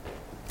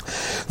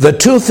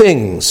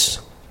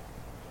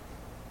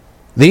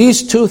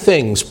 These two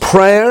things,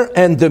 prayer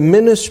and the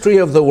ministry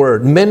of the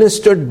Word,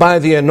 ministered by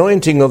the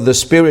anointing of the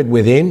Spirit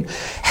within,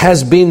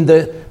 has been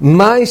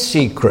my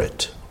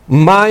secret,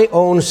 my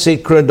own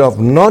secret of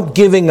not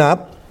giving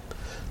up,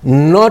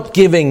 not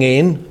giving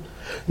in,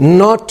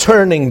 not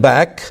turning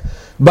back,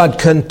 but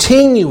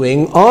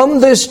continuing on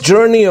this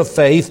journey of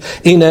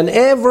faith in an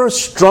ever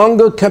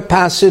stronger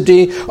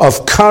capacity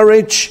of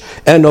courage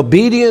and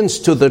obedience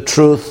to the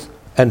truth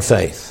and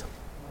faith.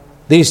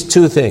 These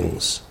two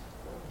things.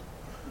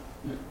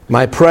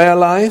 My prayer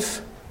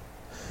life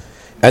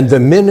and the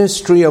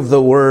ministry of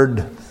the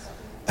Word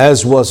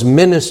as was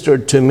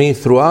ministered to me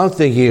throughout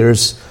the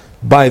years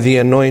by the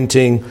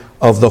anointing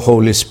of the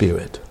Holy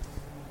Spirit.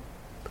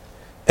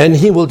 And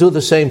He will do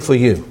the same for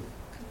you.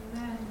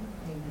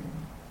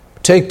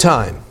 Take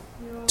time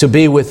to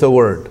be with the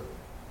Word,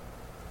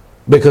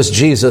 because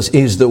Jesus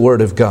is the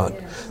Word of God.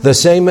 The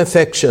same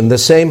affection, the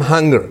same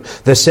hunger,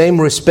 the same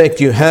respect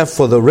you have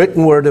for the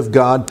written Word of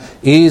God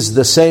is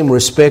the same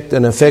respect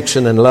and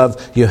affection and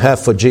love you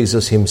have for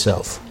Jesus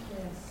Himself.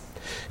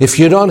 If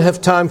you don't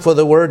have time for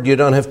the Word, you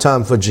don't have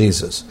time for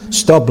Jesus.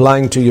 Stop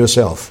lying to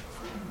yourself.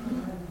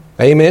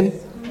 Amen?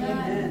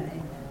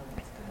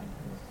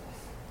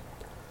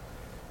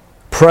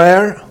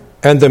 Prayer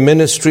and the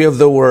ministry of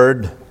the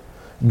Word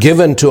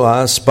given to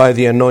us by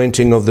the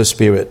anointing of the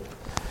Spirit.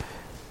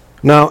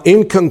 Now,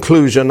 in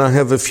conclusion, I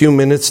have a few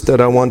minutes that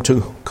I want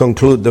to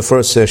conclude the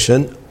first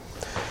session.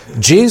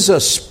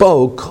 Jesus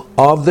spoke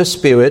of the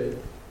Spirit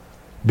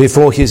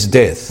before His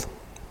death.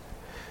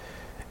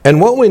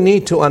 And what we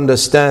need to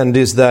understand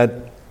is that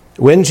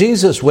when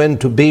Jesus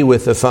went to be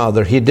with the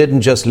Father, He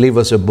didn't just leave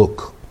us a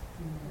book.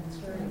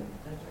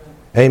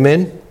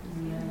 Amen?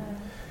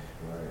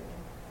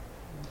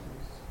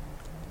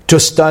 To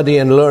study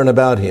and learn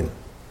about Him.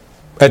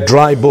 A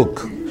dry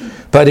book.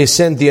 But He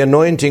sent the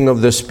anointing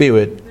of the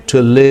Spirit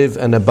to live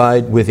and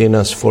abide within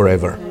us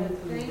forever.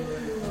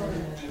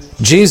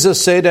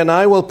 Jesus said, and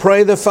I will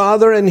pray the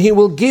Father, and He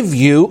will give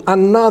you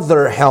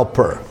another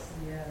helper,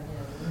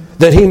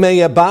 that He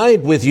may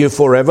abide with you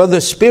forever, the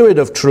Spirit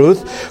of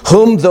truth,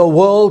 whom the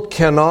world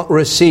cannot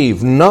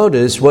receive.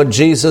 Notice what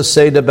Jesus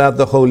said about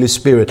the Holy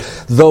Spirit.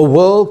 The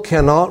world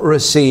cannot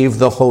receive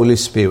the Holy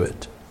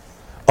Spirit.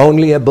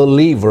 Only a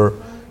believer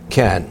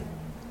can.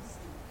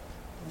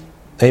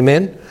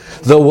 Amen?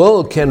 The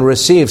world can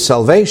receive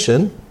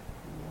salvation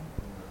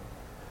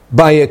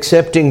by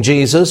accepting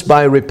Jesus,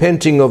 by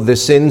repenting of the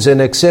sins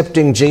and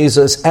accepting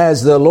Jesus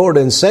as the Lord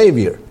and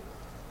Savior.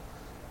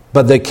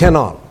 But they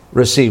cannot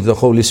receive the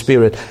Holy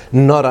Spirit,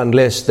 not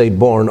unless they're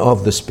born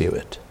of the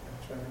Spirit.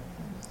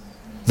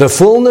 The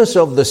fullness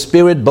of the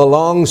Spirit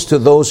belongs to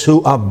those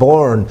who are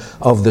born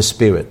of the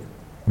Spirit,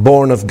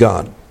 born of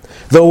God.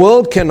 The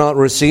world cannot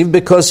receive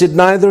because it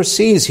neither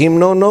sees Him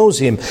nor knows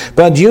Him.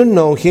 But you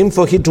know Him,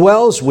 for He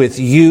dwells with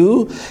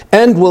you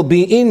and will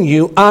be in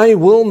you. I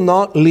will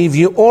not leave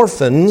you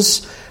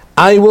orphans.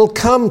 I will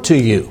come to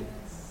you.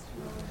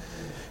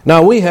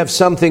 Now we have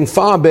something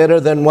far better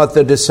than what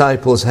the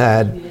disciples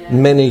had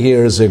many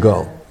years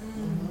ago.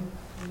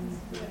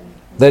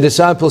 The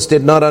disciples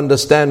did not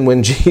understand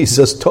when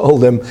Jesus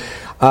told them,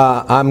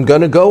 I'm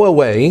going to go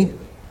away,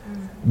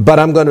 but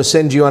I'm going to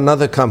send you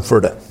another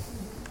comforter.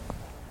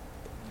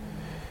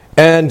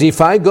 And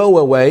if I go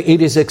away,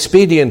 it is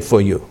expedient for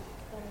you.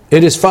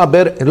 It is far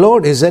better.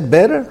 Lord, is that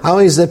better? How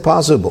is that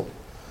possible?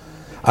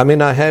 I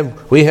mean,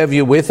 we have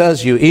you with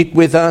us, you eat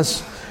with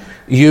us,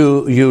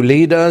 you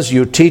lead us,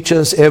 you teach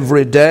us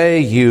every day,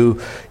 you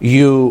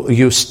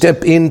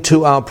step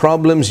into our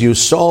problems, you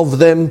solve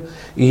them,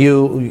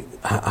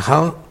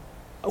 how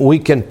we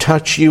can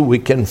touch you, we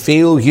can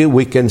feel you,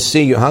 we can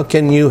see you. How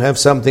can you have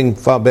something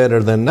far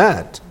better than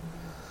that?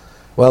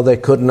 Well, they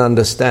couldn't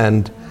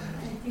understand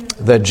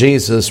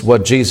that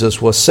what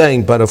Jesus was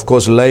saying, but of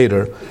course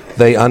later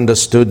they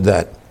understood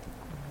that.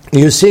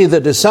 You see, the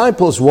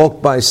disciples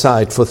walked by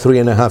sight for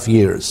 3.5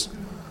 years.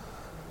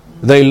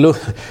 They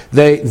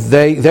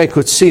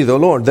could see the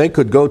Lord. They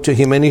could go to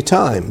Him any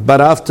time. But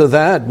after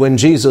that, when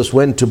Jesus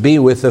went to be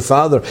with the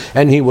Father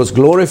and He was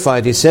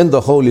glorified, He sent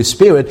the Holy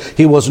Spirit,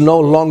 He was no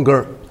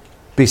longer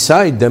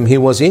beside them, He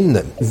was in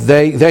them.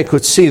 They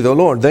could see the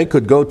Lord. They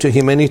could go to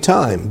Him any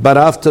time. But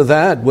after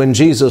that, when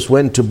Jesus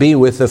went to be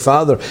with the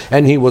Father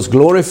and He was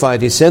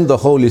glorified, He sent the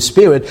Holy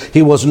Spirit,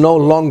 He was no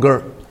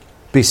longer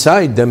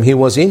beside them, He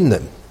was in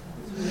them.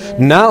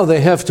 Now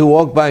they have to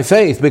walk by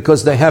faith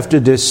because they have to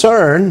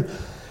discern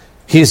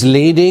His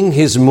leading,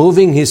 His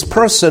moving, His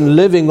person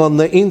living on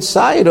the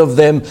inside of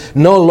them,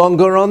 no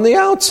longer on the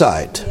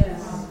outside.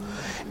 Yes.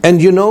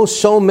 And you know,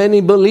 so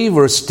many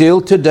believers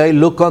still today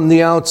look on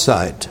the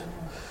outside.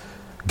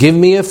 Give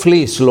me a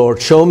fleece,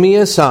 Lord. Show me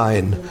a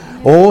sign.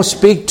 Oh,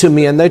 speak to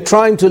me. And they're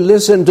trying to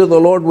listen to the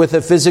Lord with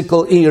the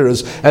physical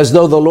ears as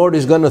though the Lord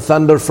is going to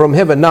thunder from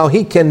heaven. Now,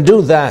 He can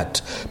do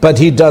that, but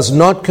He does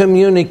not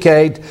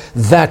communicate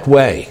that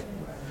way.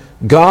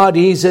 God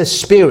is a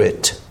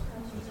spirit,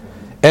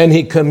 and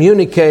He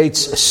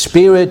communicates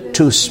spirit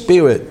to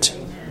spirit.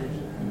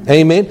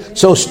 Amen?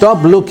 So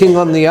stop looking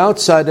on the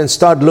outside and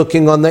start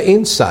looking on the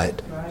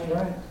inside.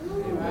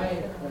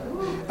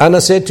 Anna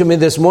said to me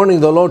this morning,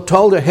 the Lord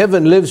told her,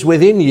 heaven lives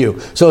within you.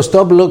 So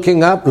stop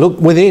looking up, look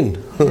within.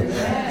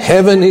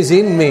 Heaven is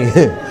in me.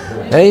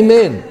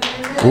 Amen.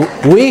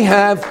 We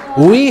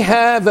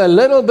have a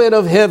little bit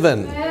of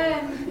heaven.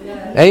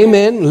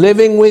 Amen.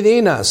 Living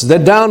within us. The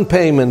down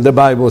payment, the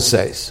Bible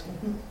says.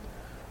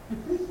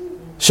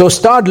 So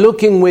start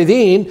looking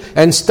within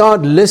and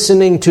start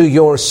listening to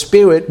your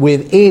spirit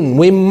within.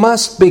 We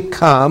must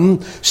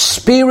become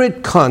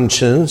spirit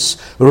conscious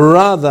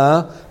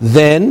rather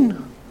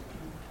than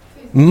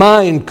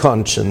mind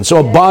conscious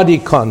or body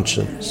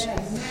conscious.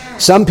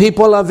 Some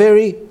people are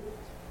very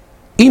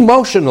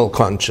emotional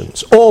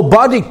conscious or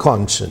body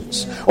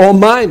conscious or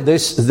mind. They're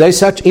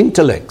such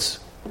intellects.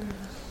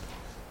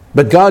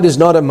 But God is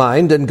not a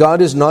mind and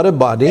God is not a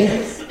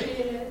body.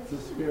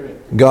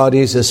 God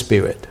is a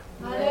spirit.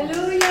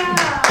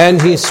 And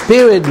His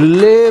Spirit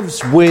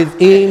lives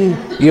within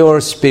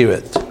your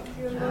spirit.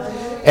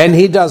 And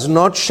He does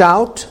not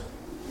shout.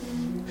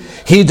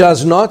 He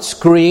does not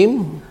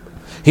scream.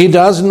 He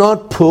does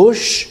not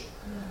push.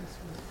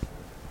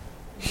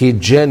 He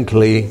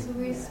gently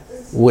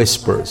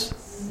whispers.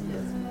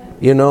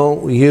 You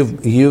know,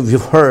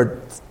 you've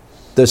heard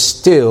the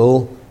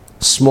still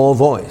small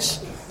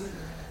voice.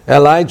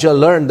 Elijah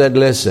learned that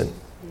lesson.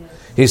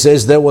 He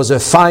says there was a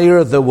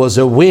fire, there was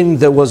a wind,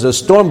 there was a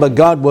storm, but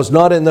God was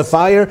not in the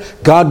fire,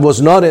 God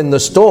was not in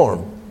the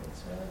storm.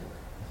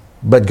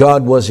 But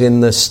God was in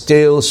the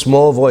still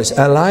small voice.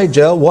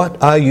 Elijah,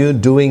 what are you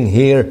doing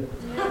here?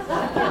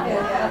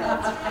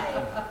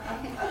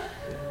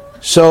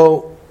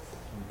 So,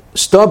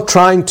 stop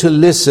trying to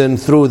listen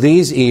through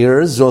these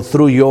ears or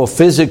through your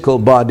physical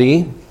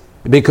body,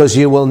 because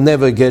you will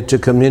never get to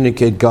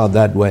communicate God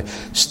that way.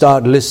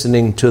 Start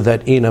listening to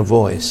that inner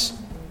voice.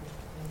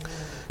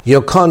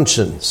 Your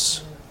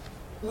conscience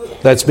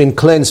that's been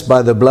cleansed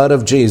by the blood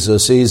of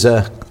Jesus is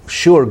a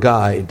sure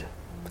guide.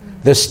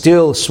 The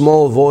still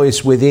small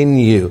voice within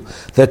you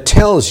that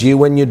tells you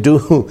when you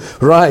do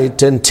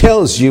right and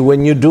tells you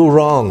when you do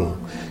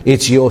wrong.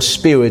 It's your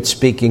spirit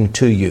speaking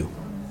to you.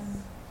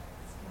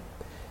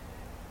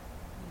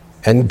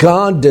 And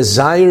God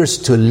desires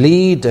to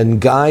lead and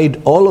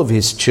guide all of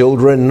His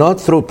children, not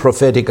through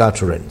prophetic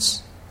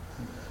utterance,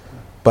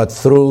 but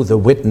through the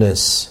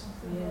witness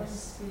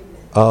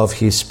of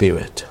His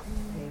Spirit.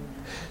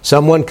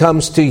 Someone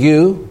comes to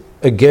you,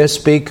 a guest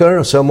speaker,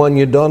 or someone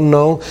you don't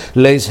know,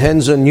 lays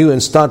hands on you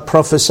and start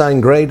prophesying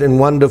great and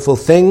wonderful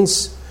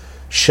things,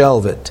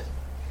 shelve it.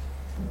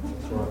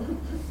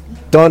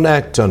 Don't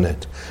act on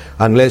it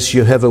unless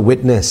you have a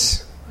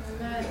witness.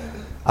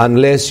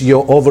 Unless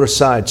your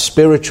oversight,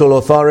 spiritual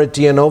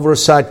authority and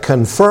oversight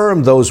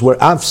confirm those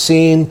where I've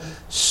seen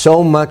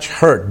so much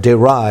hurt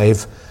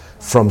derive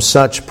from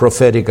such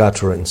prophetic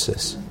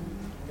utterances.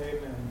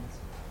 Amen.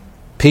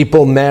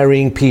 People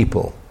marrying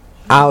people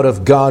out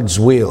of God's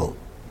will.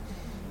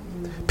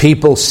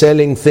 people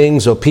selling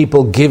things or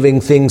people giving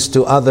things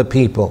to other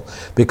people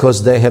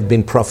because they have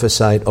been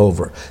prophesied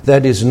over.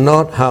 That is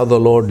not how the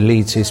Lord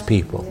leads His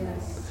people.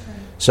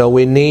 So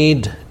we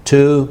need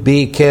to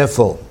be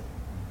careful.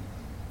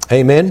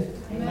 Amen?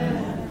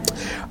 Amen.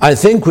 I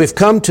think we've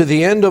come to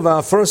the end of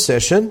our first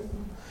session,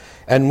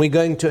 and we're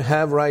going to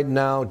have right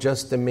now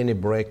just a mini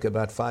break,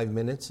 about 5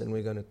 minutes, and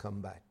we're going to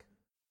come back.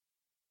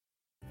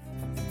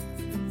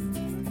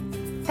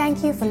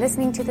 Thank you for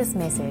listening to this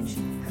message.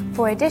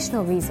 For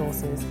additional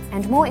resources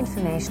and more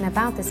information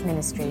about this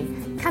ministry,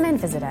 come and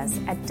visit us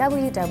at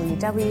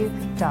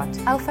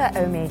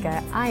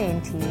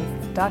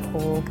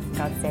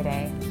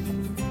www.alphaomegaint.org.za.